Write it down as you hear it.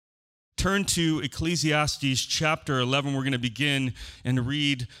turn to Ecclesiastes chapter 11. We're going to begin and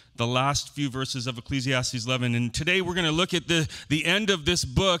read the last few verses of Ecclesiastes 11. And today we're going to look at the end of this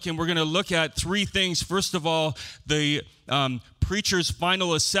book, and we're going to look at three things. First of all, the preacher's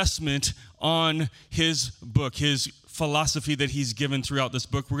final assessment on his book, his philosophy that he's given throughout this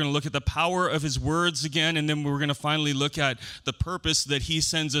book. We're going to look at the power of his words again, and then we're going to finally look at the purpose that he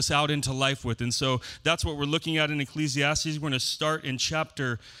sends us out into life with. And so that's what we're looking at in Ecclesiastes. We're going to start in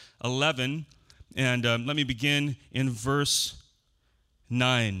chapter 11, and let me begin in verse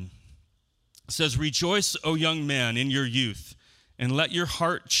 9. It says, "Rejoice, O young man, in your youth, and let your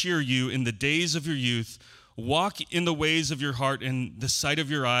heart cheer you in the days of your youth. Walk in the ways of your heart and the sight of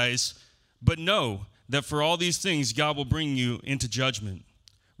your eyes, but know that for all these things God will bring you into judgment.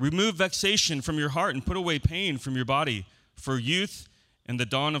 Remove vexation from your heart and put away pain from your body, for youth and the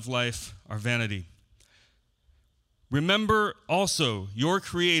dawn of life are vanity. Remember also your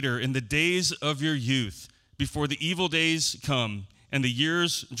Creator in the days of your youth, before the evil days come and the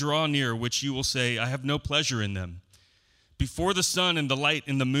years draw near, which you will say, I have no pleasure in them. Before the sun and the light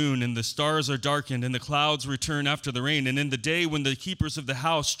and the moon and the stars are darkened and the clouds return after the rain, and in the day when the keepers of the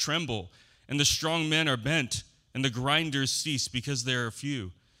house tremble and the strong men are bent and the grinders cease because there are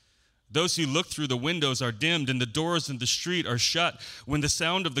few. Those who look through the windows are dimmed and the doors in the street are shut when the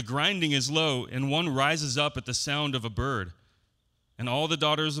sound of the grinding is low and one rises up at the sound of a bird. And all the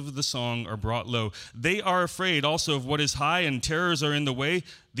daughters of the song are brought low. They are afraid also of what is high, and terrors are in the way.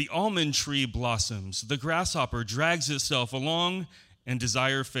 The almond tree blossoms. The grasshopper drags itself along, and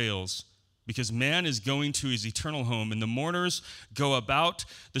desire fails, because man is going to his eternal home, and the mourners go about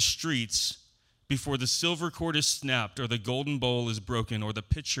the streets before the silver cord is snapped, or the golden bowl is broken, or the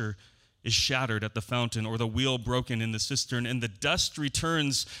pitcher is shattered at the fountain, or the wheel broken in the cistern, and the dust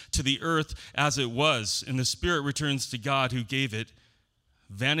returns to the earth as it was, and the spirit returns to God who gave it.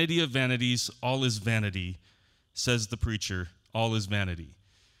 Vanity of vanities, all is vanity, says the preacher, all is vanity."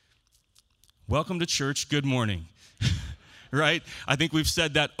 Welcome to church, good morning. Right? I think we've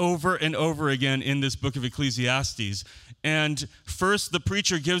said that over and over again in this book of Ecclesiastes. And first, the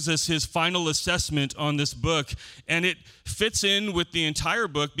preacher gives us his final assessment on this book, and it fits in with the entire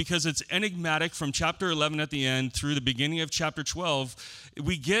book because it's enigmatic from chapter 11 at the end through the beginning of chapter 12.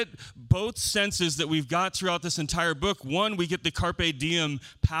 We get both senses that we've got throughout this entire book. One, we get the carpe diem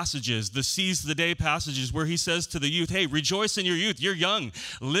passages, the seize the day passages, where he says to the youth, hey, rejoice in your youth. You're young.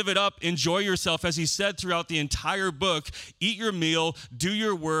 Live it up. Enjoy yourself. As he said throughout the entire book, eat your meal, do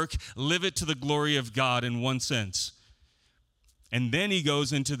your work, live it to the glory of God in one sense. And then he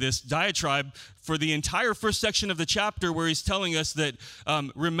goes into this diatribe for the entire first section of the chapter where he's telling us that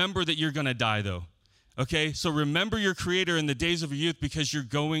remember that you're going to die, though. Okay, so remember your Creator in the days of your youth because you're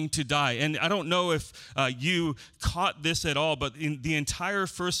going to die. And I don't know if you caught this at all, but in the entire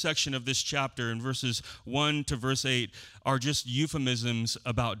first section of this chapter, in verses 1 to verse 8, are just euphemisms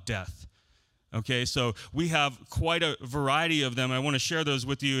about death. Okay, so we have quite a variety of them. I want to share those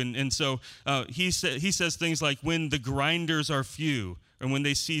with you. And so he says things like, when the grinders are few, and when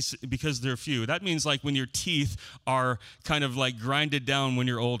they cease because they're few. That means like when your teeth are kind of like grinded down when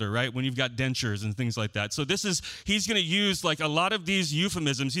you're older, right? When you've got dentures and things like that. So he's going to use like a lot of these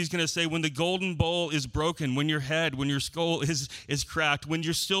euphemisms. He's going to say when the golden bowl is broken, when your skull is cracked, when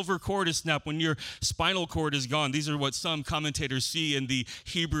your silver cord is snapped, when your spinal cord is gone. These are what some commentators see in the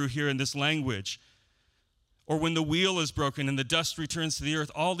Hebrew here in this language. Or when the wheel is broken and the dust returns to the earth.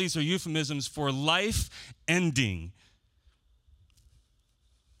 All these are euphemisms for life ending.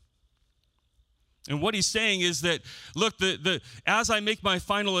 And what he's saying is that, look, as I make my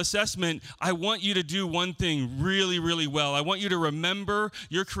final assessment, I want you to do one thing really, really well. I want you to remember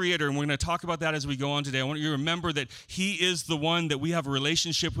your Creator, and we're going to talk about that as we go on today. I want you to remember that He is the one that we have a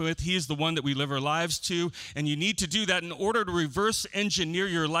relationship with. He is the one that we live our lives to, and you need to do that in order to reverse engineer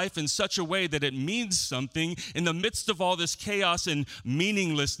your life in such a way that it means something in the midst of all this chaos and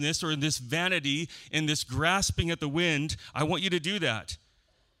meaninglessness or this vanity and this grasping at the wind. I want you to do that.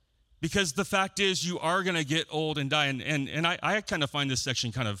 Because the fact is, you are going to get old and die. And I kind of find this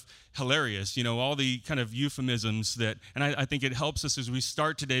section kind of hilarious, all the kind of euphemisms and I think it helps us as we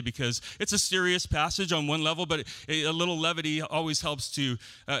start today because it's a serious passage on one level, but a little levity always helps to,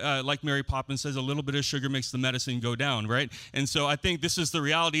 like Mary Poppins says, a little bit of sugar makes the medicine go down, right? And so I think this is the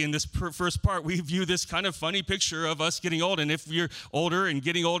reality in this first part. We view this kind of funny picture of us getting old. And if you're older and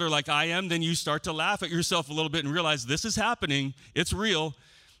getting older like I am, then you start to laugh at yourself a little bit and realize this is happening. It's real.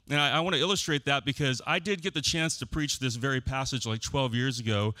 And I want to illustrate that because I did get the chance to preach this very passage like 12 years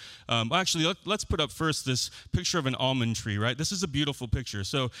ago. Actually, let's put up first this picture of an almond tree, right? This is a beautiful picture.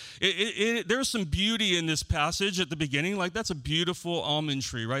 So there's some beauty in this passage at the beginning. Like, that's a beautiful almond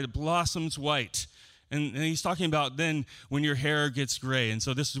tree, right? It blossoms white. And he's talking about then when your hair gets gray. And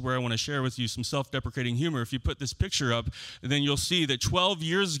so this is where I want to share with you some self-deprecating humor. If you put this picture up, then you'll see that 12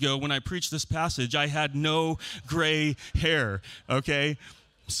 years ago when I preached this passage, I had no gray hair, okay?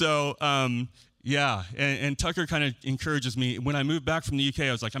 So, yeah, and Tucker kind of encourages me. When I moved back from the UK,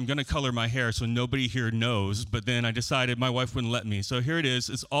 I was like, I'm going to color my hair so nobody here knows. But then I decided my wife wouldn't let me. So here it is.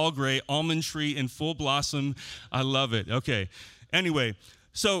 It's all gray, almond tree in full blossom. I love it. Okay. Anyway,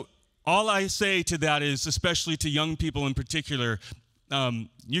 so all I say to that is, especially to young people in particular,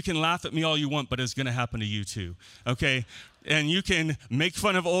 you can laugh at me all you want, but it's going to happen to you too, okay? And you can make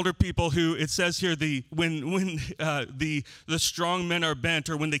fun of older people who, it says here, when the strong men are bent,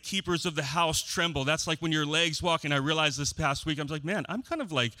 or when the keepers of the house tremble. That's like when your legs walk. And I realized this past week, I was like, man, I'm kind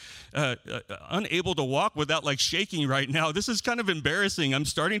of like unable to walk without like shaking right now. This is kind of embarrassing. I'm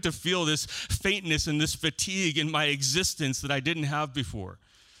starting to feel this faintness and this fatigue in my existence that I didn't have before.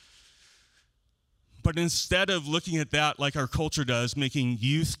 But instead of looking at that like our culture does, making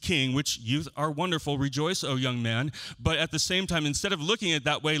youth king, which youth are wonderful, rejoice, O young man, but at the same time, instead of looking at it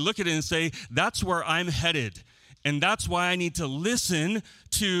that way, look at it and say, that's where I'm headed. And that's why I need to listen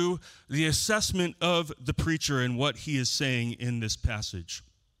to the assessment of the preacher and what he is saying in this passage.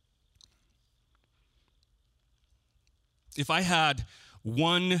 If I had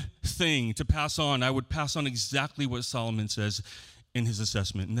one thing to pass on, I would pass on exactly what Solomon says in his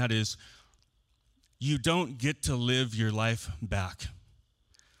assessment, and that is, you don't get to live your life back.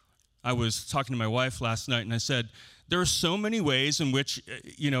 I was talking to my wife last night, and I said, there are so many ways in which,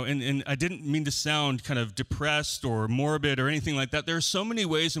 and I didn't mean to sound kind of depressed or morbid or anything like that. There are so many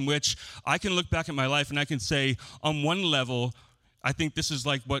ways in which I can look back at my life and I can say, on one level, I think this is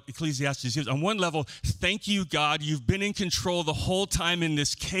like what Ecclesiastes is. On one level, thank you, God, you've been in control the whole time in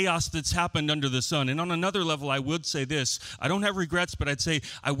this chaos that's happened under the sun. And on another level, I would say this. I don't have regrets, but I'd say,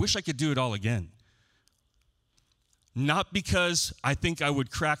 I wish I could do it all again. Not because I think I would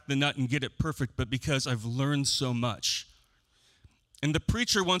crack the nut and get it perfect, but because I've learned so much. And the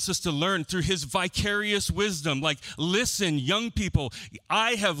preacher wants us to learn through his vicarious wisdom. Like, listen, young people,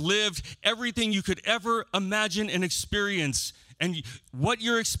 I have lived everything you could ever imagine and experience. And what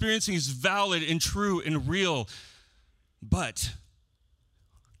you're experiencing is valid and true and real. But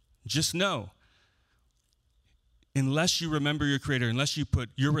just know, unless you remember your Creator, unless you put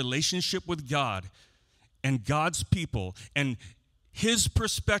your relationship with God and God's people and his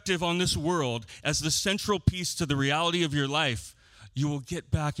perspective on this world as the central piece to the reality of your life, you will get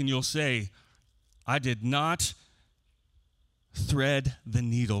back and you'll say, I did not thread the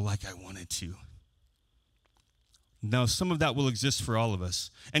needle like I wanted to. Now, some of that will exist for all of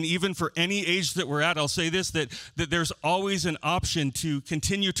us. And even for any age that we're at, I'll say this, that there's always an option to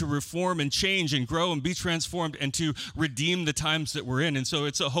continue to reform and change and grow and be transformed and to redeem the times that we're in. And so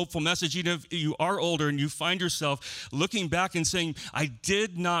it's a hopeful message. Even if you are older and you find yourself looking back and saying, I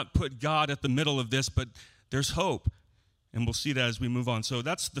did not put God at the middle of this, but there's hope. And we'll see that as we move on. So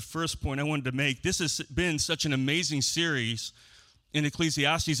that's the first point I wanted to make. This has been such an amazing series in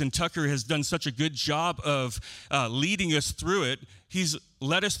Ecclesiastes, and Tucker has done such a good job of leading us through it. He's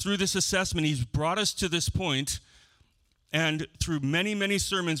led us through this assessment. He's brought us to this point, and through many, many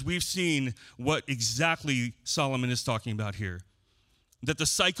sermons, we've seen what exactly Solomon is talking about here. That the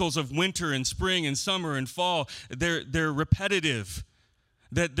cycles of winter and spring and summer and fall, they're repetitive.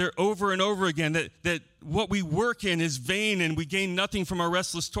 That they're over and over again, that what we work in is vain and we gain nothing from our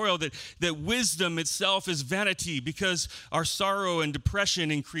restless toil, that wisdom itself is vanity because our sorrow and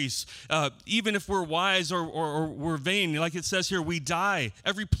depression increase. Even if we're wise or we're vain, like it says here, we die.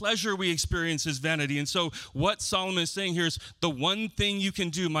 Every pleasure we experience is vanity. And so what Solomon is saying here is the one thing you can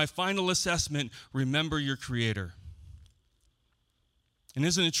do, my final assessment, remember your Creator. And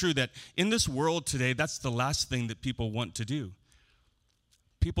isn't it true that in this world today, that's the last thing that people want to do?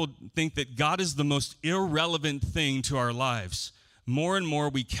 People think that God is the most irrelevant thing to our lives. More and more,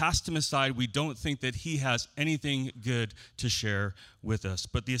 we cast him aside. We don't think that he has anything good to share with us.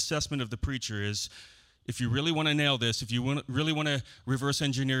 But the assessment of the preacher is, if you really want to nail this, if you really want to reverse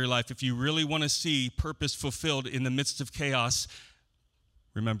engineer your life, if you really want to see purpose fulfilled in the midst of chaos,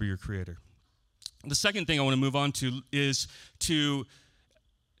 remember your Creator. The second thing I want to move on to is to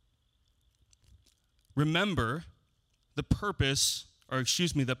remember the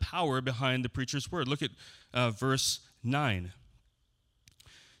the power behind the preacher's word. Look at verse 9. It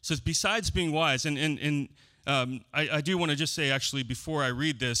says, besides being wise, and I do want to just say, actually, before I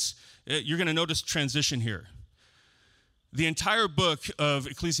read this, you're going to notice transition here. The entire book of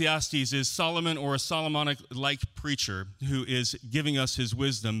Ecclesiastes is Solomon or a Solomonic-like preacher who is giving us his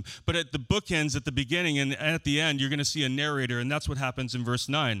wisdom. But at the bookends, at the beginning and at the end, you're going to see a narrator, and that's what happens in verse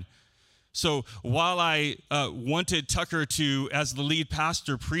 9. So while I wanted Tucker to, as the lead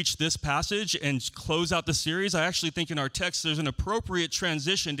pastor, preach this passage and close out the series, I actually think in our text there's an appropriate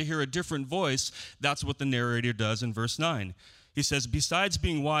transition to hear a different voice. That's what the narrator does in verse 9. He says, "Besides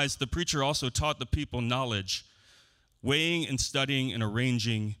being wise, the preacher also taught the people knowledge, weighing and studying and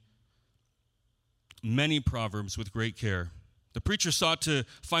arranging many proverbs with great care. The preacher sought to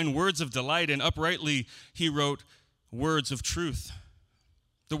find words of delight, and uprightly he wrote words of truth.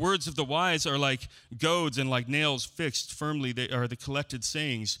 The words of the wise are like goads and like nails fixed firmly. They are the collected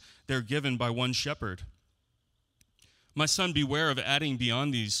sayings. They're given by one shepherd. My son, beware of adding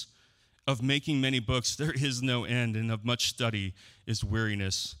beyond these, of making many books. There is no end, and of much study is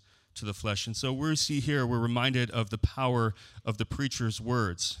weariness to the flesh." And so we see here, we're reminded of the power of the preacher's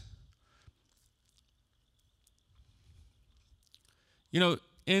words. You know,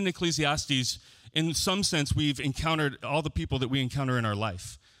 in Ecclesiastes, in some sense, we've encountered all the people that we encounter in our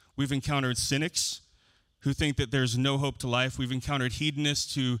life. We've encountered cynics who think that there's no hope to life. We've encountered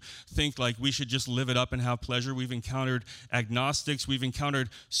hedonists who think like we should just live it up and have pleasure. We've encountered agnostics. We've encountered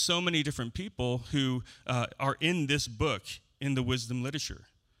so many different people who are in this book, in the wisdom literature.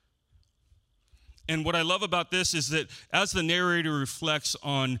 And what I love about this is that as the narrator reflects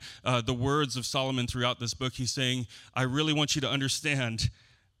on the words of Solomon throughout this book, he's saying, I really want you to understand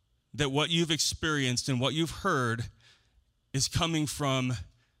that what you've experienced and what you've heard is coming from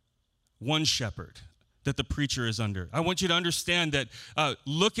one shepherd that the preacher is under. I want you to understand that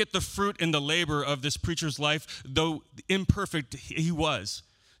look at the fruit and the labor of this preacher's life, though imperfect he was.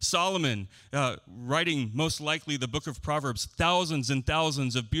 Solomon, writing most likely the book of Proverbs, thousands and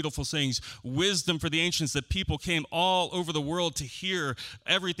thousands of beautiful sayings, wisdom for the ancients, that people came all over the world to hear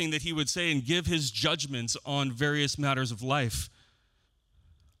everything that he would say and give his judgments on various matters of life.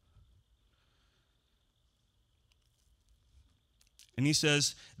 And he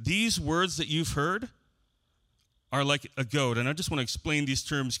says, these words that you've heard are like a goad. And I just want to explain these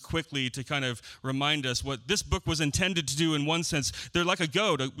terms quickly to kind of remind us what this book was intended to do in one sense. They're like a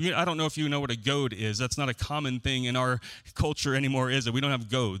goad. I don't know if you know what a goad is. That's not a common thing in our culture anymore, is it? We don't have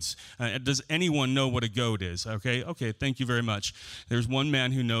goads. Does anyone know what a goad is? Okay, thank you very much. There's one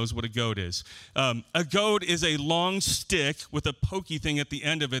man who knows what a goad is. A goad is a long stick with a pokey thing at the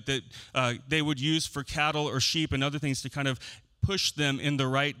end of it that they would use for cattle or sheep and other things to kind of push them in the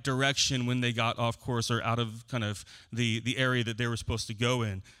right direction when they got off course or out of kind of the area that they were supposed to go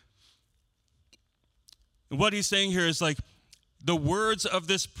in. And what he's saying here is like the words of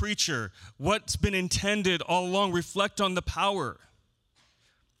this preacher, what's been intended all along, reflect on the power.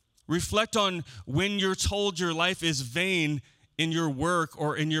 Reflect on when you're told your life is vain in your work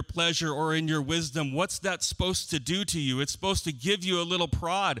or in your pleasure or in your wisdom. What's that supposed to do to you? It's supposed to give you a little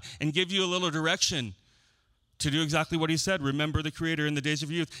prod and give you a little direction to do exactly what he said. Remember the Creator in the days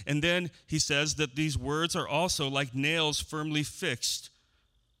of youth. And then he says that these words are also like nails firmly fixed,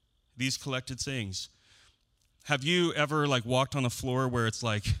 these collected sayings. Have you ever like walked on a floor where it's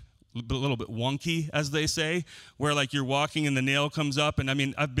like a little bit wonky, as they say, where like you're walking and the nail comes up? And I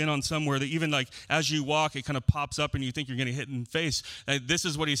mean, I've been on somewhere that even like as you walk, it kind of pops up and you think you're going to hit in the face. This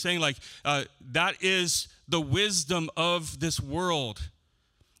is what he's saying. Like that is the wisdom of this world.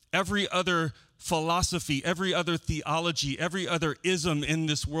 Every other philosophy, every other theology, every other ism in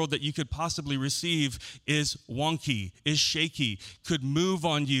this world that you could possibly receive is wonky, is shaky, could move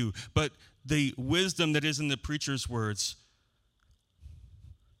on you. But the wisdom that is in the preacher's words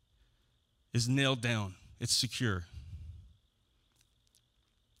is nailed down. It's secure.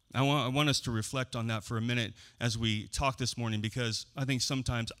 I want us to reflect on that for a minute as we talk this morning, because I think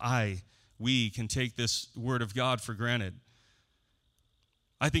sometimes we can take this word of God for granted.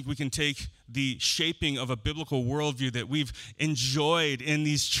 I think we can take the shaping of a biblical worldview that we've enjoyed in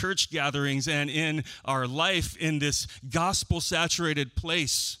these church gatherings and in our life in this gospel-saturated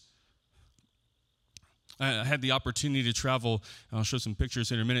place. I had the opportunity to travel, I'll show some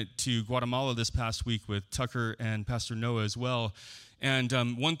pictures in a minute, to Guatemala this past week with Tucker and Pastor Noah as well. And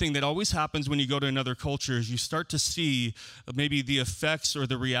one thing that always happens when you go to another culture is you start to see maybe the effects or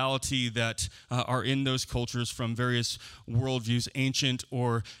the reality that are in those cultures from various worldviews, ancient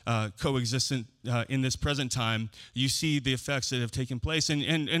or coexistent in this present time. You see the effects that have taken place.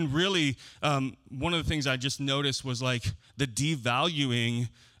 And really, one of the things I just noticed was like the devaluing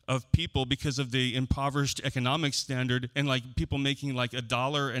of people because of the impoverished economic standard, and like people making like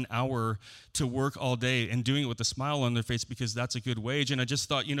 $1 an hour to work all day and doing it with a smile on their face because that's a good wage. And I just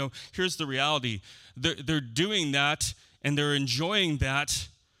thought, here's the reality. They're doing that and they're enjoying that,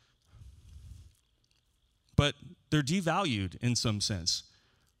 but they're devalued in some sense.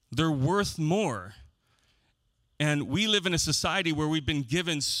 They're worth more. And we live in a society where we've been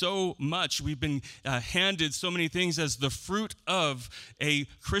given so much. We've been handed so many things as the fruit of a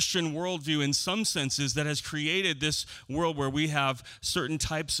Christian worldview in some senses that has created this world where we have certain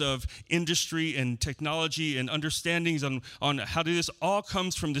types of industry and technology and understandings on how to do this. All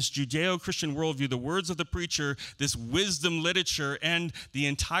comes from this Judeo-Christian worldview, the words of the preacher, this wisdom literature, and the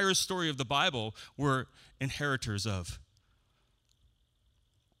entire story of the Bible we're inheritors of.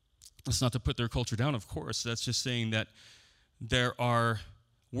 That's not to put their culture down, of course. That's just saying that there are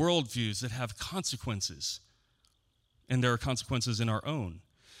worldviews that have consequences, and there are consequences in our own.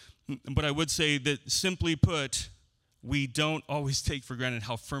 But I would say that, simply put, we don't always take for granted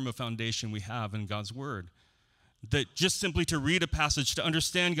how firm a foundation we have in God's Word. That just simply to read a passage, to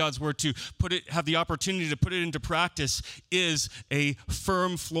understand God's Word, to have the opportunity to put it into practice is a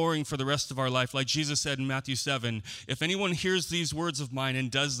firm flooring for the rest of our life. Like Jesus said in Matthew 7, if anyone hears these words of mine and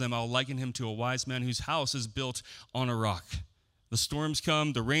does them, I'll liken him to a wise man whose house is built on a rock. The storms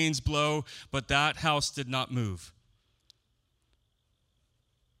come, the rains blow, but that house did not move.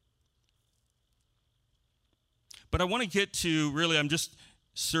 But I want to get to, really, I'm just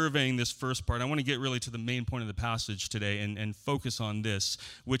surveying this first part. I want to get really to the main point of the passage today and focus on this,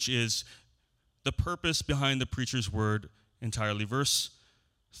 which is the purpose behind the preacher's word entirely. Verse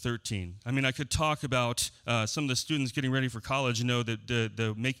 13. I mean, I could talk about some of the students getting ready for college, that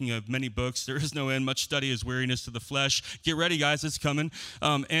the making of many books, there is no end. Much study is weariness to the flesh. Get ready, guys, it's coming.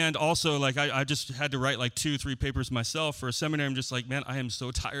 And also, like, I just had to write like 2-3 papers myself for a seminary. I'm just like, man, I am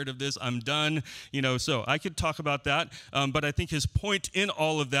so tired of this. I'm done. So I could talk about that. But I think his point in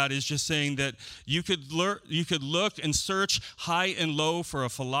all of that is just saying that you could look and search high and low for a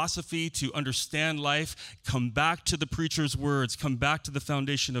philosophy to understand life. Come back to the preacher's words. Come back to the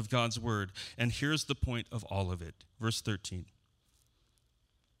foundation of God's word. And here's the point of all of it. Verse 13.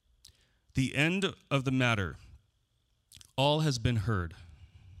 The end of the matter, all has been heard.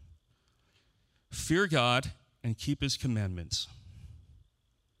 Fear God and keep his commandments.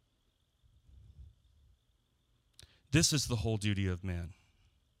 This is the whole duty of man.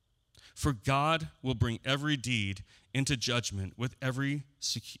 For God will bring every deed into judgment with every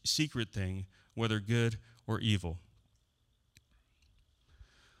secret thing, whether good or evil.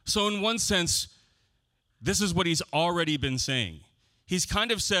 So in one sense, this is what he's already been saying. He's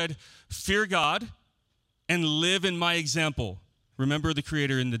kind of said, fear God and live in my example. Remember the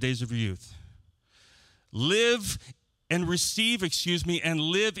Creator in the days of your youth. Live and receive, and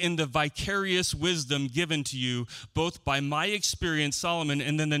live in the vicarious wisdom given to you, both by my experience, Solomon,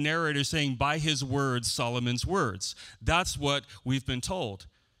 and then the narrator saying, by his words, Solomon's words. That's what we've been told.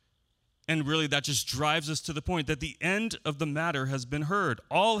 And really, that just drives us to the point that the end of the matter has been heard.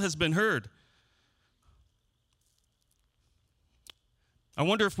 All has been heard. I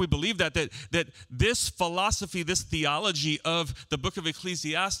wonder if we believe that this philosophy, this theology of the book of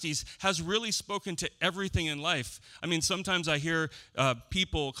Ecclesiastes has really spoken to everything in life. I mean, sometimes I hear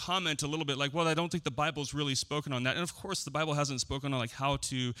people comment a little bit like, well, I don't think the Bible's really spoken on that. And of course, the Bible hasn't spoken on like how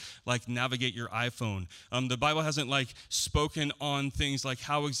to like navigate your iPhone. The Bible hasn't like spoken on things like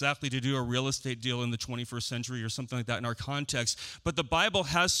how exactly to do a real estate deal in the 21st century or something like that in our context. But the Bible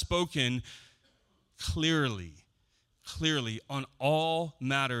has spoken clearly on all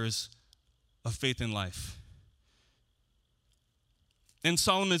matters of faith and life. In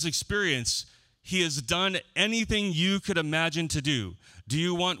Solomon's experience, he has done anything you could imagine to do. Do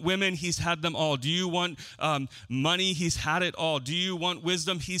you want women? He's had them all. Do you want money? He's had it all. Do you want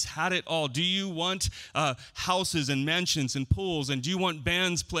wisdom? He's had it all. Do you want houses and mansions and pools? And do you want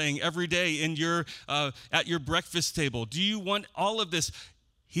bands playing every day in your at your breakfast table? Do you want all of this?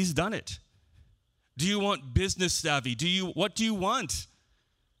 He's done it. Do you want business savvy? What do you want?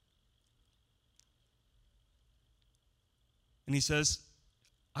 And he says,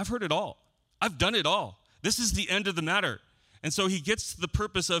 I've heard it all. I've done it all. This is the end of the matter. And so he gets to the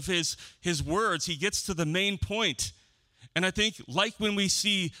purpose of his words. He gets to the main point. And I think like when we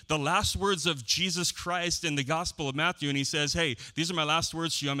see the last words of Jesus Christ in the Gospel of Matthew, and he says, hey, these are my last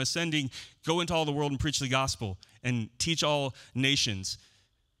words to you. I'm ascending. Go into all the world and preach the gospel and teach all nations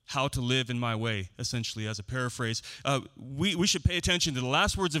how to live in my way, essentially, as a paraphrase. We should pay attention to the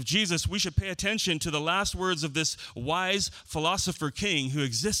last words of Jesus. We should pay attention to the last words of this wise philosopher king who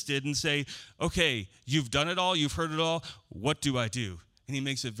existed and say, okay, you've done it all, you've heard it all, what do I do? And he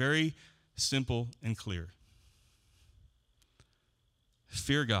makes it very simple and clear.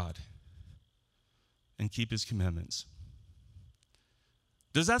 Fear God and keep his commandments.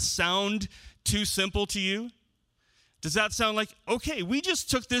 Does that sound too simple to you? Does that sound like, okay, we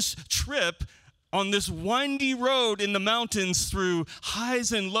just took this trip on this windy road in the mountains through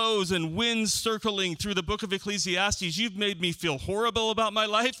highs and lows and winds circling through the book of Ecclesiastes. You've made me feel horrible about my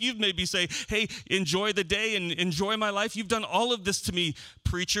life. You've made me say, hey, enjoy the day and enjoy my life. You've done all of this to me,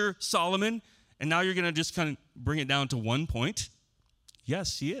 preacher Solomon, and now you're going to just kind of bring it down to one point?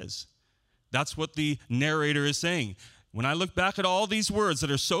 Yes, he is. That's what the narrator is saying. When I look back at all these words that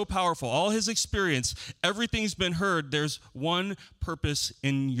are so powerful, all his experience, everything's been heard, there's one purpose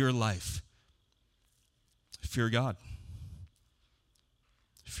in your life. Fear God.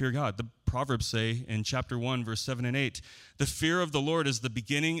 Fear God. The Proverbs say in chapter 1, verse 7 and 8, the fear of the Lord is the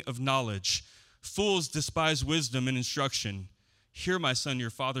beginning of knowledge. Fools despise wisdom and instruction. Hear, my son, your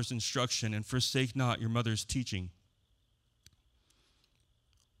father's instruction, and forsake not your mother's teaching.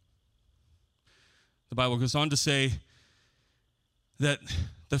 The Bible goes on to say that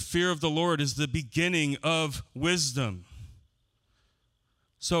the fear of the Lord is the beginning of wisdom.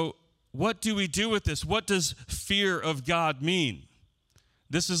 So, what do we do with this? What does fear of God mean?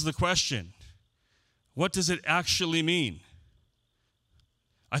 This is the question. What does it actually mean?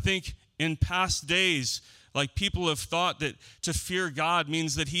 I think in past days, like people have thought that to fear God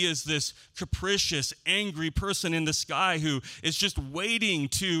means that he is this capricious, angry person in the sky who is just waiting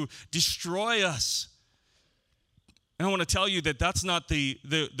to destroy us. And I want to tell you that that's not the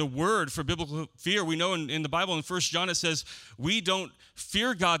word for biblical fear. We know in the Bible in 1 John it says we don't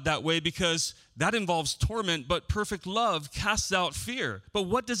fear God that way because that involves torment, but perfect love casts out fear. But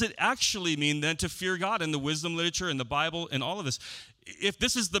what does it actually mean then to fear God in the wisdom literature, in the Bible, and all of this? If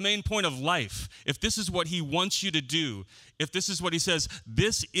this is the main point of life, if this is what he wants you to do, if this is what he says,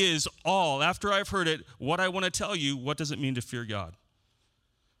 this is all, after I've heard it, what I want to tell you, what does it mean to fear God?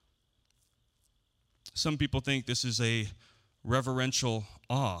 Some people think this is a reverential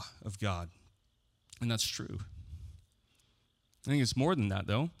awe of God, and that's true. I think it's more than that,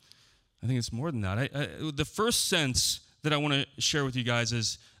 though. I think it's more than that. The first sense that I want to share with you guys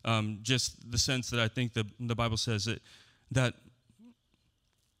is just the sense that I think the Bible says that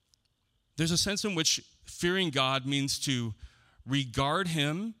there's a sense in which fearing God means to regard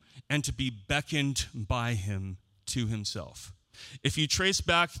him and to be beckoned by him to himself. If you trace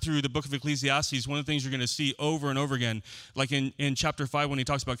back through the book of Ecclesiastes, one of the things you're going to see over and over again, like in chapter 5 when he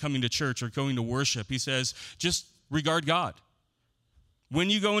talks about coming to church or going to worship, he says, just regard God. When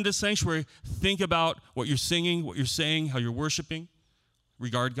you go into sanctuary, think about what you're singing, what you're saying, how you're worshiping.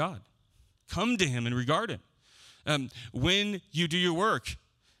 Regard God. Come to him and regard him. When you do your work,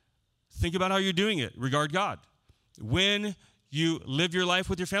 think about how you're doing it. Regard God. When you live your life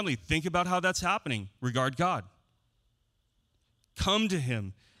with your family, think about how that's happening. Regard God. Come to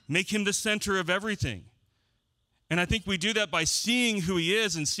him. Make him the center of everything. And I think we do that by seeing who he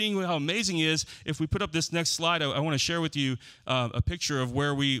is and seeing how amazing he is. If we put up this next slide, I want to share with you a picture of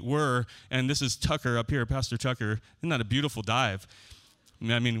where we were. And this is Tucker up here, Pastor Tucker. Isn't that a beautiful dive?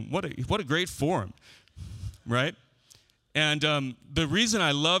 I mean, what a great form, right? And the reason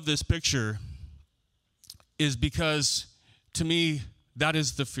I love this picture is because, to me, that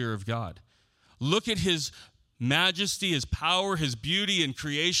is the fear of God. Look at his majesty, his power, his beauty in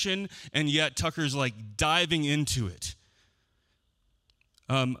creation, and yet Tucker's like diving into it.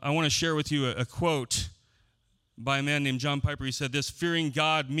 I want to share with you a quote by a man named John Piper. He said this: fearing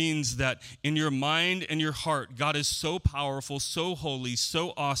God means that in your mind and your heart, God is so powerful, so holy,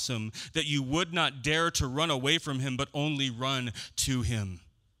 so awesome that you would not dare to run away from him, but only run to him.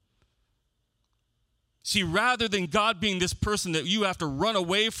 See, rather than God being this person that you have to run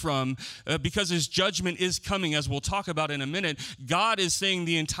away from because his judgment is coming, as we'll talk about in a minute, God is saying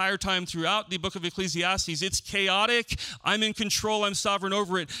the entire time throughout the book of Ecclesiastes, it's chaotic, I'm in control, I'm sovereign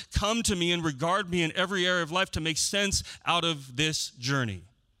over it. Come to me and regard me in every area of life to make sense out of this journey.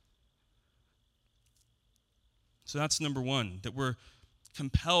 So that's number one, that we're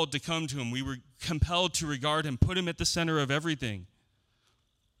compelled to come to him. We were compelled to regard him, put him at the center of everything.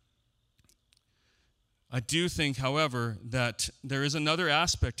 I do think, however, that there is another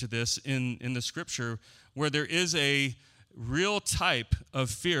aspect to this in the scripture where there is a real type of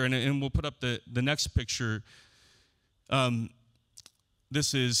fear, and we'll put up the next picture.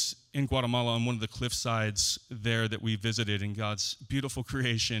 This is in Guatemala on one of the cliff sides there that we visited in God's beautiful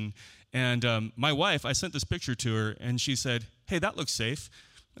creation. And my wife, I sent this picture to her, and she said, "Hey, that looks safe."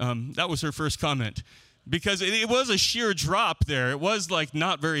 That was her first comment. because it was a sheer drop there. It was like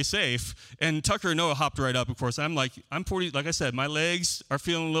not very safe. And Tucker and Noah hopped right up, of course. I'm 40, like I said, my legs are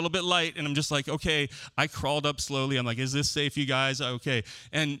feeling a little bit light, and I'm just like, okay. I crawled up slowly. I'm like, is this safe, you guys? Okay.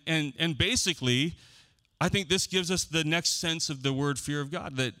 And basically, I think this gives us the next sense of the word fear of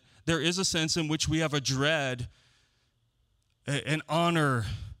God, that there is a sense in which we have a dread, an honor,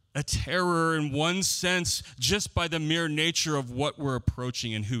 a terror in one sense, just by the mere nature of what we're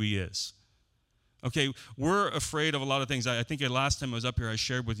approaching and who he is. Okay, we're afraid of a lot of things. I think last time I was up here, I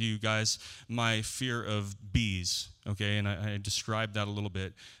shared with you guys my fear of bees, okay, and I described that a little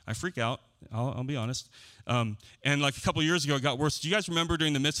bit. I freak out, I'll be honest. And like a couple of years ago, it got worse. Do you guys remember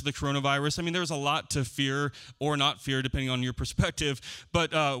during the midst of the coronavirus? I mean, there was a lot to fear or not fear, depending on your perspective.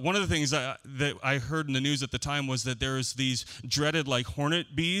 But one of the things that I heard in the news at the time was that there was these dreaded, like,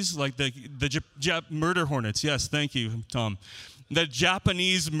 hornet bees, like the murder hornets. Yes, thank you, Tom. The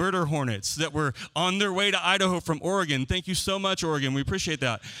Japanese murder hornets that were on their way to Idaho from Oregon. Thank you so much, Oregon. We appreciate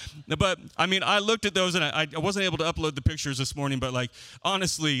that. But, I mean, I looked at those, and I wasn't able to upload the pictures this morning, but, like,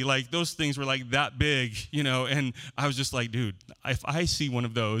 honestly, like, those things were, like, that big, you know, and I was just like, dude, if I see one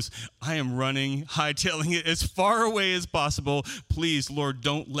of those, I am running, hightailing it as far away as possible. Please, Lord,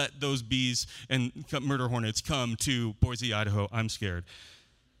 don't let those bees and murder hornets come to Boise, Idaho. I'm scared.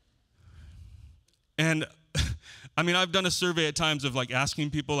 And I mean, I've done a survey at times of like asking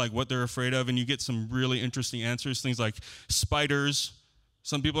people like what they're afraid of, and you get some really interesting answers. Things like spiders.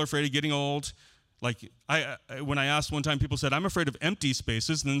 Some people are afraid of getting old. Like when I asked one time, people said, I'm afraid of empty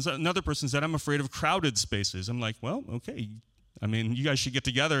spaces. And then another person said, I'm afraid of crowded spaces. I'm like, well, okay. I mean, you guys should get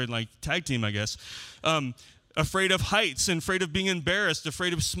together and like tag team, I guess. Afraid of heights, and afraid of being embarrassed,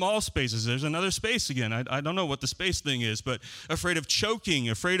 afraid of small spaces. There's another space again. I don't know what the space thing is, but afraid of choking,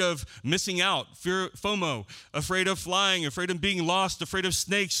 afraid of missing out, fear, FOMO, afraid of flying, afraid of being lost, afraid of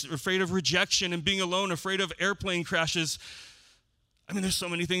snakes, afraid of rejection and being alone, afraid of airplane crashes. I mean, there's so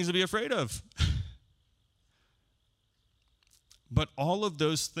many things to be afraid of. But all of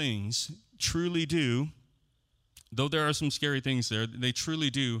those things truly do, though there are some scary things there, they truly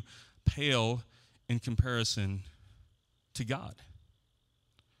do pale in comparison to God.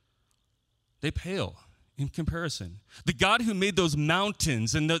 They pale in comparison. The God who made those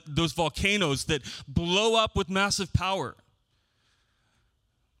mountains and those volcanoes that blow up with massive power.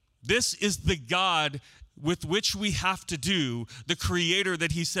 This is the God with which we have to do, the creator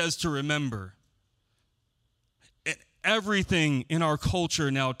that he says to remember. Everything in our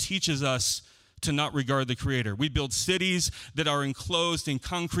culture now teaches us to not regard the creator. We build cities that are enclosed in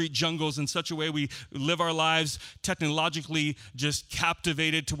concrete jungles in such a way we live our lives technologically just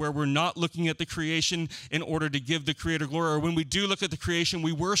captivated to where we're not looking at the creation in order to give the creator glory. Or when we do look at the creation,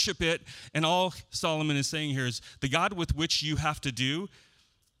 we worship it. And all Solomon is saying here is the God with which you have to do,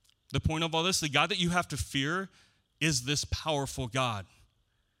 the point of all this, the God that you have to fear is this powerful God.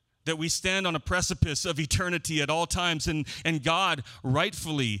 That we stand on a precipice of eternity at all times, and God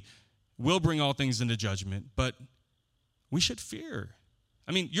rightfully will bring all things into judgment, but we should fear.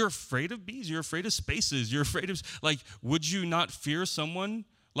 I mean, you're afraid of bees, you're afraid of spaces, you're afraid of, like, would you not fear someone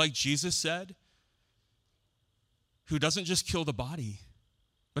like Jesus said, who doesn't just kill the body,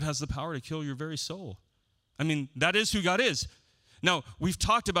 but has the power to kill your very soul? I mean, that is who God is. Now, we've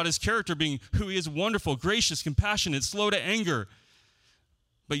talked about his character being who he is: wonderful, gracious, compassionate, slow to anger,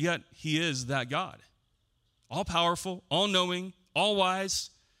 but yet he is that God. All-powerful, all-knowing,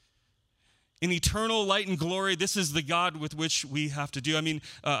 all-wise, in eternal light and glory. This is the God with which we have to do. I mean,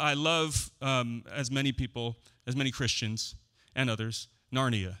 I love, as many people, as many Christians and others,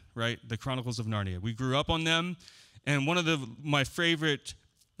 Narnia, right? The Chronicles of Narnia. We grew up on them, and one of my favorite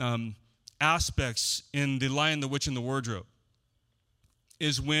aspects in The Lion, the Witch, and the Wardrobe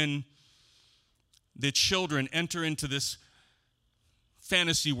is when the children enter into this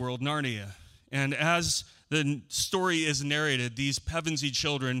fantasy world, Narnia, and as the story is narrated, these Pevensey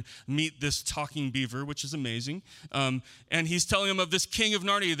children meet this talking beaver, which is amazing. And he's telling them of this king of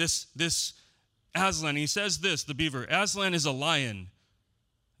Narnia, this Aslan. He says this, the beaver: Aslan is a lion,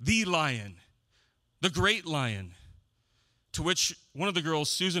 the great lion. To which one of the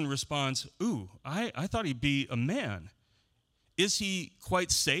girls, Susan, responds, ooh, I thought he'd be a man. Is he quite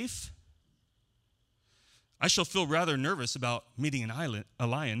safe? I shall feel rather nervous about meeting a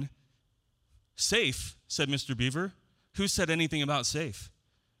lion. Safe, said Mr. Beaver. Who said anything about safe?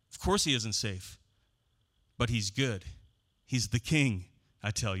 Of course he isn't safe. But he's good. He's the king,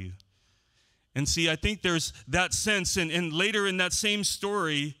 I tell you. And see, I think there's that sense, and later in that same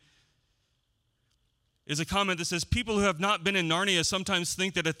story, is a comment that says, people who have not been in Narnia sometimes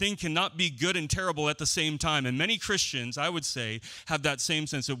think that a thing cannot be good and terrible at the same time. And many Christians, I would say, have that same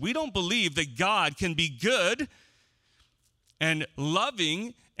sense of we don't believe that God can be good and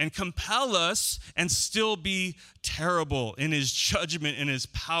loving and compel us and still be terrible in his judgment and his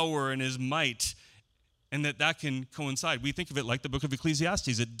power and his might, and that can coincide. We think of it like the book of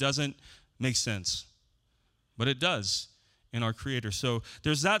Ecclesiastes. It doesn't make sense, but it does in our Creator. So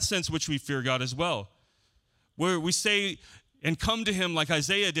there's that sense which we fear God as well, where we say and come to him like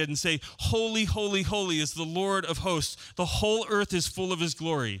Isaiah did and say, holy, holy, holy is the Lord of hosts. The whole earth is full of his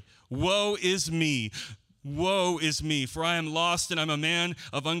glory. Woe is me. Woe is me, for I am lost and I'm a man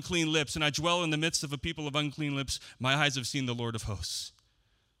of unclean lips, and I dwell in the midst of a people of unclean lips. My eyes have seen the Lord of hosts.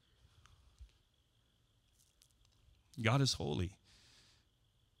 God is holy.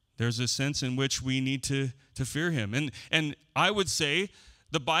 There's a sense in which we need to fear him. And I would say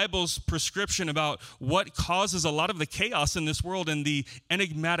the Bible's prescription about what causes a lot of the chaos in this world and the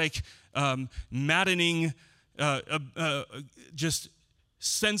enigmatic, maddening, just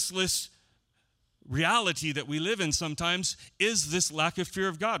senseless reality that we live in sometimes is this lack of fear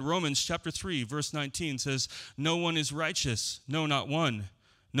of God. Romans chapter 3, verse 19 says, no one is righteous, no, not one.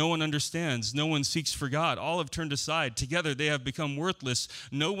 No one understands. No one seeks for God. All have turned aside. Together they have become worthless.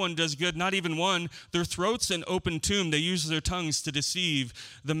 No one does good, not even one. Their throats an open tomb. They use their tongues to deceive.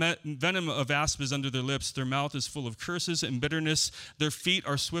 The venom of asp is under their lips. Their mouth is full of curses and bitterness. Their feet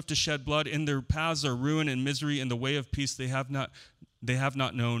are swift to shed blood. In their paths are ruin and misery. In the way of peace they have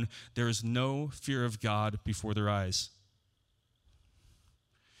not known. There is no fear of God before their eyes.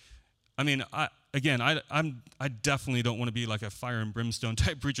 I mean, I definitely don't want to be like a fire and brimstone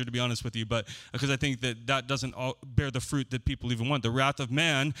type preacher, to be honest with you, but because I think that doesn't bear the fruit that people even want. The wrath of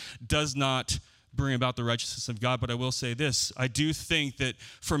man does not bring about the righteousness of God, but I will say this. I do think that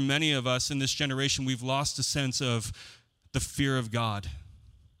for many of us in this generation, we've lost a sense of the fear of God,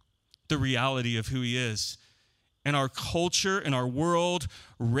 the reality of who he is. And our culture and our world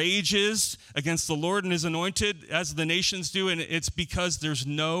rages against the Lord and his anointed as the nations do, and it's because there's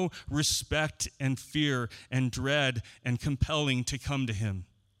no respect and fear and dread and compelling to come to him.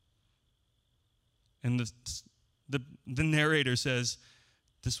 And the narrator says,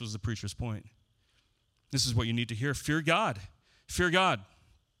 this was the preacher's point. This is what you need to hear. Fear God. Fear God.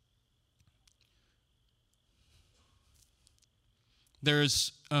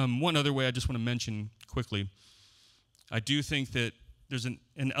 There's one other way I just want to mention quickly. I do think that there's an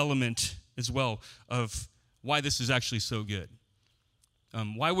element as well of why this is actually so good.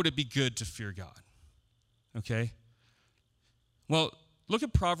 Why would it be good to fear God? Okay? Well, look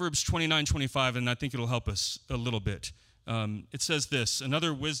at Proverbs 29:25, and I think it'll help us a little bit. It says this,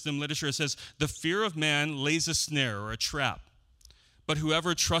 another wisdom literature, it says, the fear of man lays a snare or a trap, but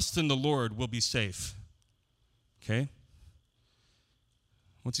whoever trusts in the Lord will be safe. Okay?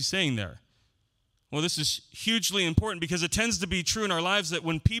 What's he saying there? Well, this is hugely important because it tends to be true in our lives that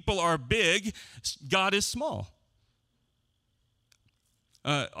when people are big, God is small.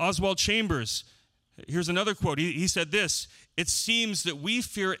 Oswald Chambers, here's another quote. He said this, it seems that we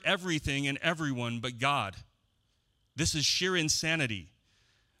fear everything and everyone but God. This is sheer insanity.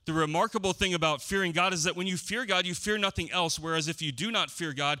 The remarkable thing about fearing God is that when you fear God, you fear nothing else, whereas if you do not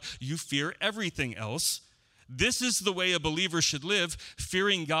fear God, you fear everything else. This is the way a believer should live,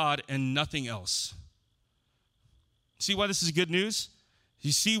 fearing God and nothing else. See why this is good news?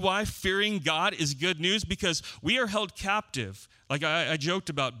 You see why fearing God is good news? Because we are held captive. Like I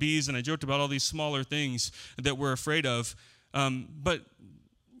joked about bees and I joked about all these smaller things that we're afraid of. But,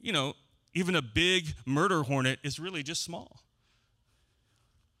 you know, even a big murder hornet is really just small.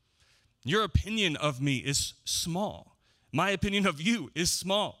 Your opinion of me is small. My opinion of you is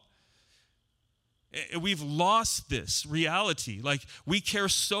small. We've lost this reality. Like, we care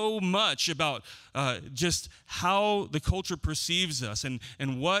so much about just how the culture perceives us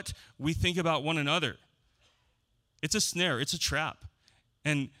and what we think about one another. It's a snare. It's a trap.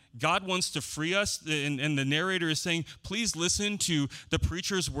 And God wants to free us, and the narrator is saying, please listen to the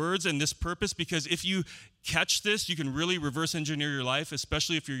preacher's words and this purpose, because if you catch this, you can really reverse engineer your life,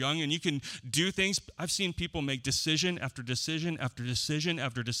 especially if you're young, and you can do things. I've seen people make decision after decision after decision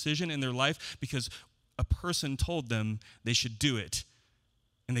after decision in their life because a person told them they should do it,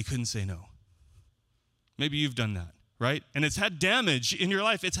 and they couldn't say no. Maybe you've done that, right? And it's had damage in your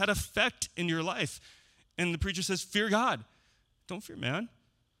life. It's had effect in your life. And the preacher says, fear God. Don't fear man.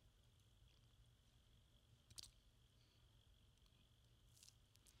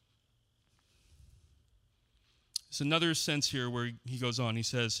 There's another sense here where he goes on. He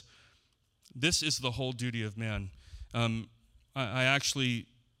says, this is the whole duty of man. I actually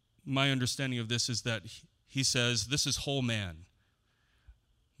my understanding of this is that he says this is whole man.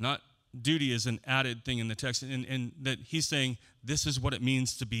 Not duty is an added thing in the text, and that he's saying this is what it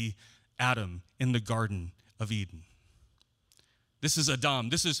means to be Adam in the Garden of Eden. This is Adam.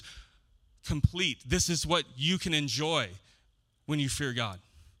 This is complete. This is what you can enjoy when you fear God,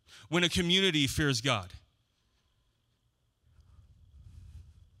 when a community fears God.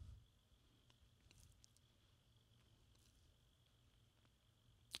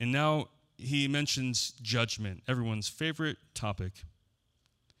 And now he mentions judgment, everyone's favorite topic.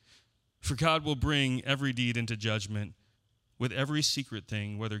 For God will bring every deed into judgment with every secret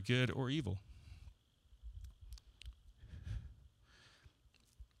thing, whether good or evil.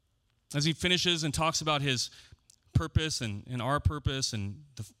 As he finishes and talks about his purpose and our purpose and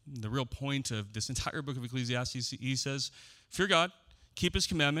the real point of this entire book of Ecclesiastes, he says, fear God, keep his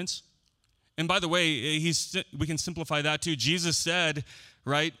commandments. And by the way, we can simplify that too. Jesus said,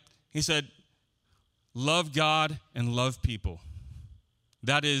 right? He said, love God and love people.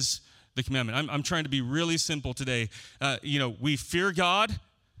 That is the commandment. I'm trying to be really simple today. We fear God,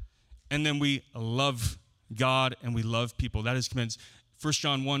 and then we love God, and we love people. That is commandments. 1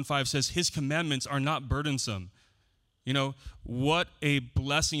 John 1:5 says, his commandments are not burdensome. What a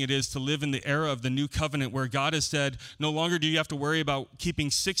blessing it is to live in the era of the new covenant where God has said, no longer do you have to worry about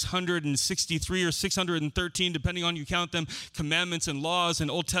keeping 663 or 613, depending on you count them, commandments and laws and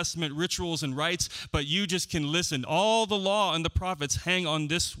Old Testament rituals and rites, but you just can listen. All the law and the prophets hang on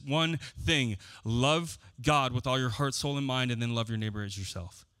this one thing. Love God with all your heart, soul, and mind, and then love your neighbor as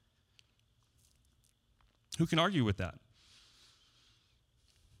yourself. Who can argue with that?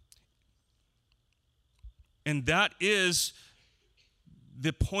 And that is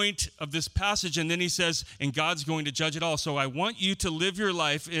the point of this passage. And then he says, and God's going to judge it all. So I want you to live your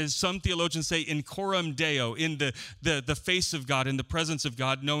life, as some theologians say, in coram Deo, in the face of God, in the presence of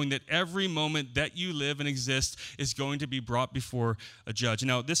God, knowing that every moment that you live and exist is going to be brought before a judge.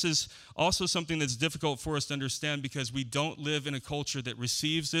 Now, this is also something that's difficult for us to understand because we don't live in a culture that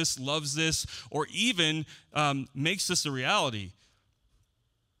receives this, loves this, or even makes this a reality.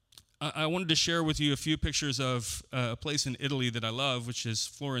 I wanted to share with you a few pictures of a place in Italy that I love, which is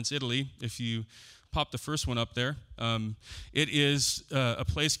Florence, Italy. If you pop the first one up there, it is a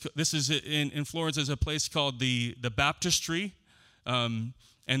place. This is in Florence. Is a place called the Baptistry,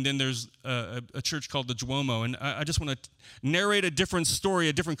 and then there's a church called the Duomo. And I just want to narrate a different story,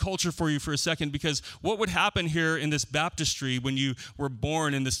 a different culture for you for a second, because what would happen here in this baptistry when you were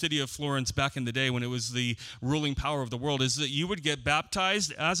born in the city of Florence back in the day when it was the ruling power of the world is that you would get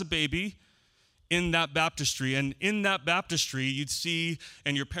baptized as a baby in that baptistry. And in that baptistry, you'd see,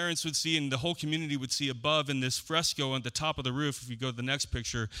 and your parents would see, and the whole community would see above in this fresco on the top of the roof, if you go to the next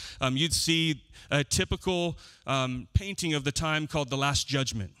picture, you'd see a typical painting of the time called The Last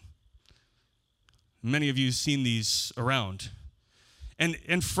Judgment. Many of you have seen these around.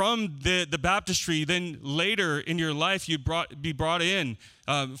 And from the baptistry, then later in your life, you'd be brought in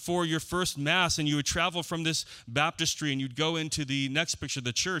for your first Mass, and you would travel from this baptistry, and you'd go into the next picture,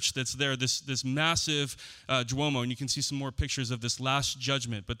 the church that's there, this massive Duomo, and you can see some more pictures of this Last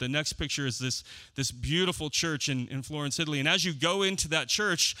Judgment. But the next picture is this beautiful church in Florence, Italy. And as you go into that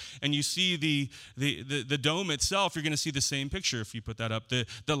church and you see the dome itself, you're going to see the same picture if you put that up,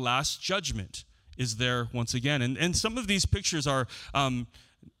 the Last Judgment is there once again. And some of these pictures are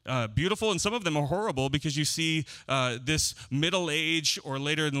beautiful, and some of them are horrible because you see this Middle Age or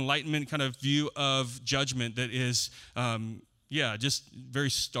later Enlightenment kind of view of judgment that is, just very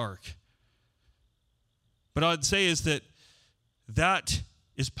stark. But I'd say is that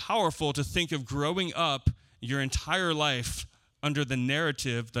is powerful to think of growing up your entire life under the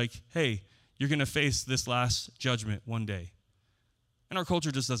narrative like, hey, you're going to face this last judgment one day. And our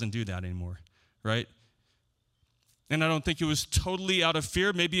culture just doesn't do that anymore. Right? And I don't think it was totally out of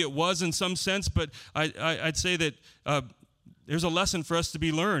fear. Maybe it was in some sense, but I'd say that there's a lesson for us to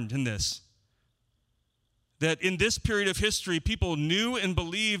be learned in this. That in this period of history, people knew and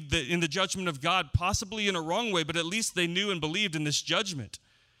believed that in the judgment of God, possibly in a wrong way, but at least they knew and believed in this judgment.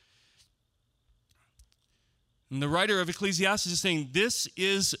 And the writer of Ecclesiastes is saying, this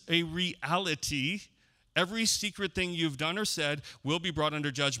is a reality. Every secret thing you've done or said will be brought under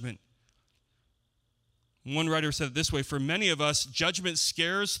judgment. One writer said it this way, for many of us, judgment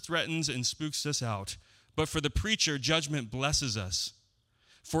scares, threatens, and spooks us out. But for the preacher, judgment blesses us.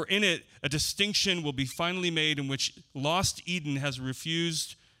 For in it, a distinction will be finally made in which lost Eden has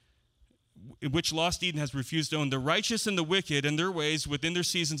refused which lost Eden has refused to own. The righteous and the wicked in their ways within their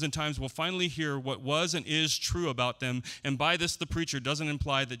seasons and times will finally hear what was and is true about them. And by this, the preacher doesn't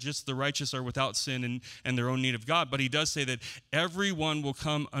imply that just the righteous are without sin and their own need of God, but he does say that everyone will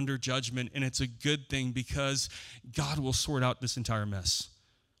come under judgment, and it's a good thing because God will sort out this entire mess.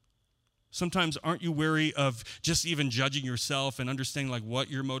 Sometimes aren't you wary of just even judging yourself and understanding like what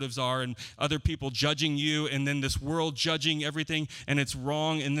your motives are, and other people judging you, and then this world judging everything and it's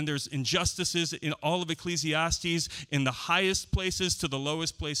wrong, and then there's injustices in all of Ecclesiastes, in the highest places to the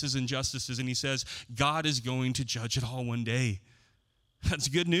lowest places, injustices, and he says God is going to judge it all one day. That's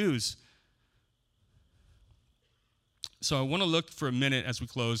good news. So I want to look for a minute as we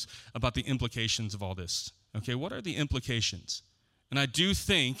close about the implications of all this. Okay, what are the implications? And I do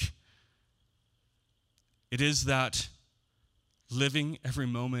think it is that living every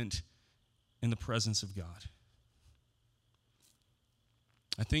moment in the presence of God.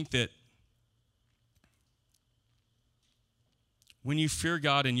 I think that when you fear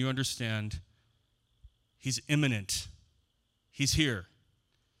God and you understand He's imminent, He's here,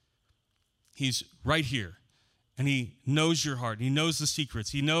 He's right here, and He knows your heart, He knows the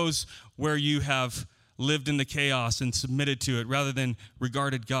secrets, He knows where you have lived in the chaos and submitted to it rather than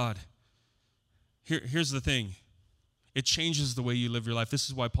regarded God. Here's the thing. It changes the way you live your life. This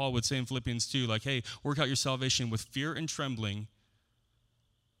is why Paul would say in Philippians 2, like, hey, work out your salvation with fear and trembling,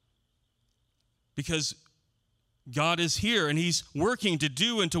 because God is here and He's working to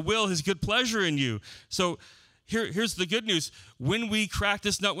do and to will His good pleasure in you. So here's the good news. When we crack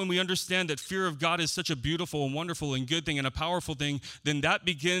this nut, when we understand that fear of God is such a beautiful and wonderful and good thing and a powerful thing, then that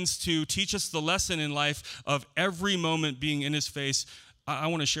begins to teach us the lesson in life of every moment being in His face. I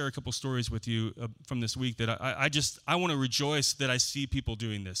want to share a couple stories with you from this week that I want to rejoice that I see people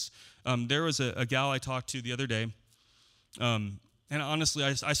doing this. There was a gal I talked to the other day, and honestly,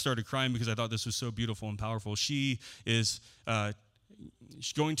 I started crying because I thought this was so beautiful and powerful. She is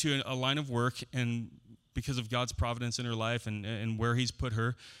she's going to a line of work, and because of God's providence in her life and where He's put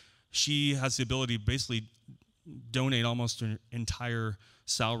her, she has the ability to basically donate almost her entire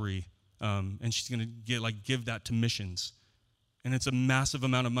salary, and she's going to give that to missions. And it's a massive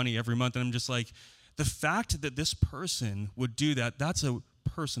amount of money every month. And I'm just like, the fact that this person would do that, that's a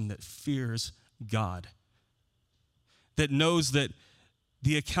person that fears God, that knows that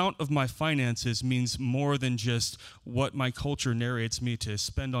the account of my finances means more than just what my culture narrates me to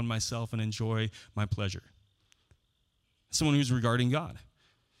spend on myself and enjoy my pleasure. Someone who's regarding God.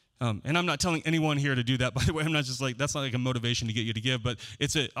 And I'm not telling anyone here to do that, by the way. I'm not just like, that's not like a motivation to get you to give, but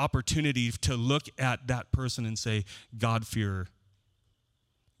it's an opportunity to look at that person and say, God-fearer.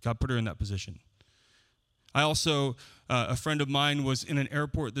 God put her in that position. I also, a friend of mine was in an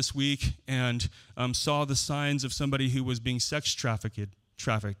airport this week and saw the signs of somebody who was being sex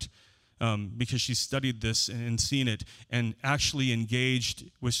trafficked because she studied this and seen it and actually engaged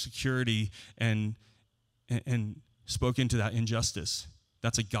with security and spoke into that injustice.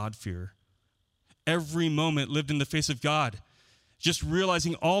 That's a God-fear. Every moment lived in the face of God. Just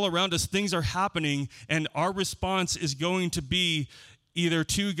realizing all around us things are happening, and our response is going to be either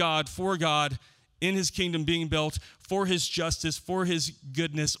to God, for God, in His kingdom being built, for His justice, for His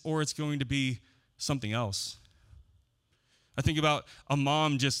goodness, or it's going to be something else. I think about a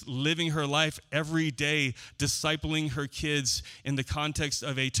mom just living her life every day, discipling her kids in the context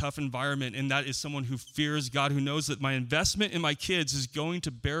of a tough environment, and that is someone who fears God, who knows that my investment in my kids is going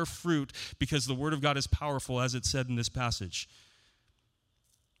to bear fruit because the Word of God is powerful, as it said in this passage.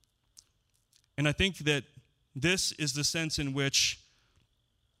 And I think that this is the sense in which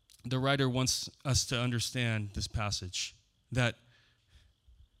the writer wants us to understand this passage, that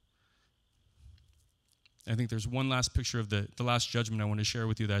I think there's one last picture of the last judgment I want to share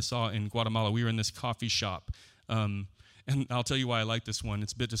with you that I saw in Guatemala. We were in this coffee shop, and I'll tell you why I like this one.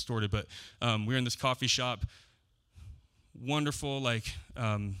 It's a bit distorted, but we were in this coffee shop. Wonderful,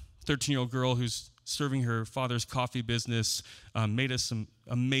 13-year-old girl who's serving her father's coffee business, made us some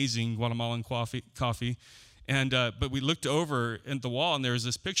amazing Guatemalan coffee. And but we looked over at the wall, and there was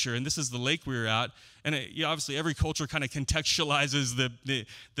this picture, and this is the lake we were at. And obviously, every culture kind of contextualizes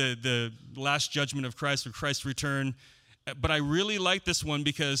the last judgment of Christ or Christ's return. But I really like this one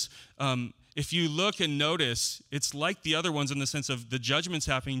because if you look and notice, it's like the other ones in the sense of the judgment's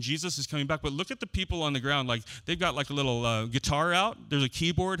happening, Jesus is coming back. But look at the people on the ground. Like, they've got like a little guitar out. There's a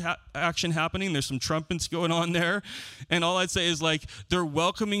keyboard action happening. There's some trumpets going on there. And all I'd say is like they're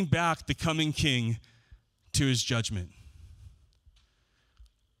welcoming back the coming King to His judgment.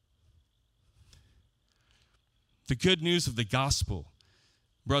 The good news of the gospel,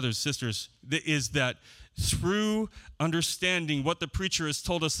 brothers, sisters, is that through understanding what the preacher has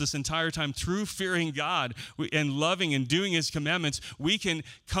told us this entire time, through fearing God and loving and doing his commandments, we can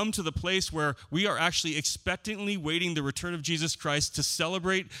come to the place where we are actually expectantly waiting the return of Jesus Christ to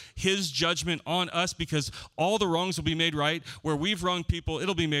celebrate his judgment on us, because all the wrongs will be made right. Where we've wronged people,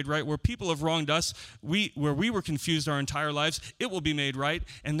 it'll be made right. Where people have wronged us, where we were confused our entire lives, it will be made right.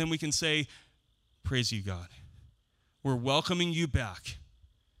 And then we can say, praise you, God. We're welcoming you back.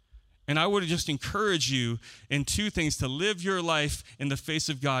 And I would just encourage you in two things: to live your life in the face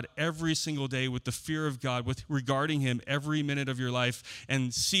of God every single day with the fear of God, with regarding him every minute of your life,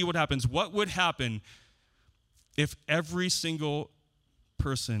 and see what happens. What would happen if every single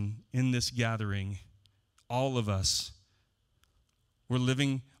person in this gathering, all of us, were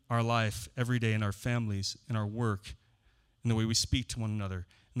living our life every day in our families, in our work, in the way we speak to one another,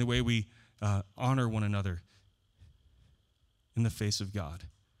 in the way we honor one another in the face of God?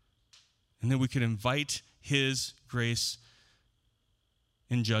 And then we could invite his grace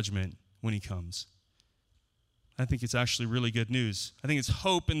and judgment when he comes. I think it's actually really good news. I think it's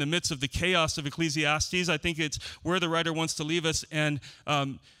hope in the midst of the chaos of Ecclesiastes. I think it's where the writer wants to leave us. And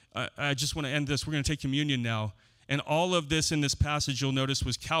I just want to end this. We're going to take communion now. And all of this in this passage, you'll notice,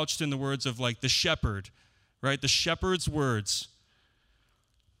 was couched in the words of like the shepherd, right? The shepherd's words.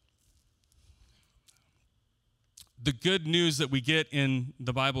 The good news that we get in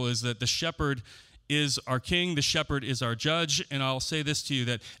the Bible is that the shepherd is our king, the shepherd is our judge. And I'll say this to you,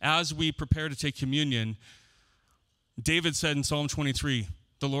 that as we prepare to take communion, David said in Psalm 23,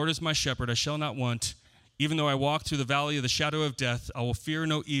 "The Lord is my shepherd, I shall not want. Even though I walk through the valley of the shadow of death, I will fear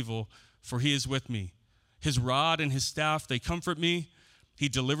no evil, for he is with me. His rod and his staff, they comfort me. He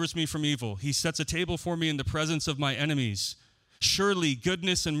delivers me from evil. He sets a table for me in the presence of my enemies. Surely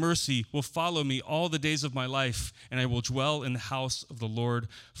goodness and mercy will follow me all the days of my life, and I will dwell in the house of the Lord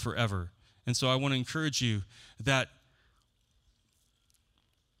forever." And so I want to encourage you that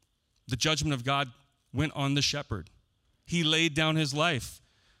the judgment of God went on the shepherd. He laid down his life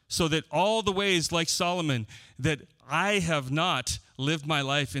so that all the ways, like Solomon, that I have not lived my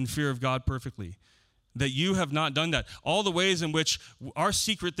life in fear of God perfectly, that you have not done that. All the ways in which our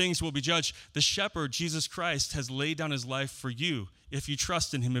secret things will be judged, the shepherd, Jesus Christ, has laid down his life for you if you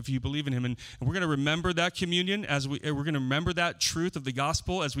trust in him, if you believe in him. And we're going to remember that communion we're going to remember that truth of the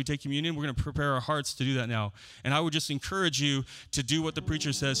gospel as we take communion. We're going to prepare our hearts to do that now. And I would just encourage you to do what the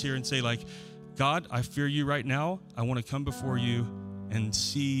preacher says here and say, like, God, I fear you right now. I want to come before you and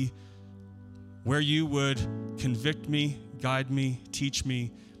see where you would convict me, guide me, teach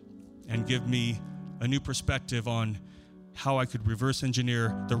me, and give me a new perspective on how I could reverse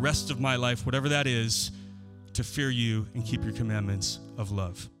engineer the rest of my life, whatever that is, to fear you and keep your commandments of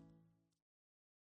love.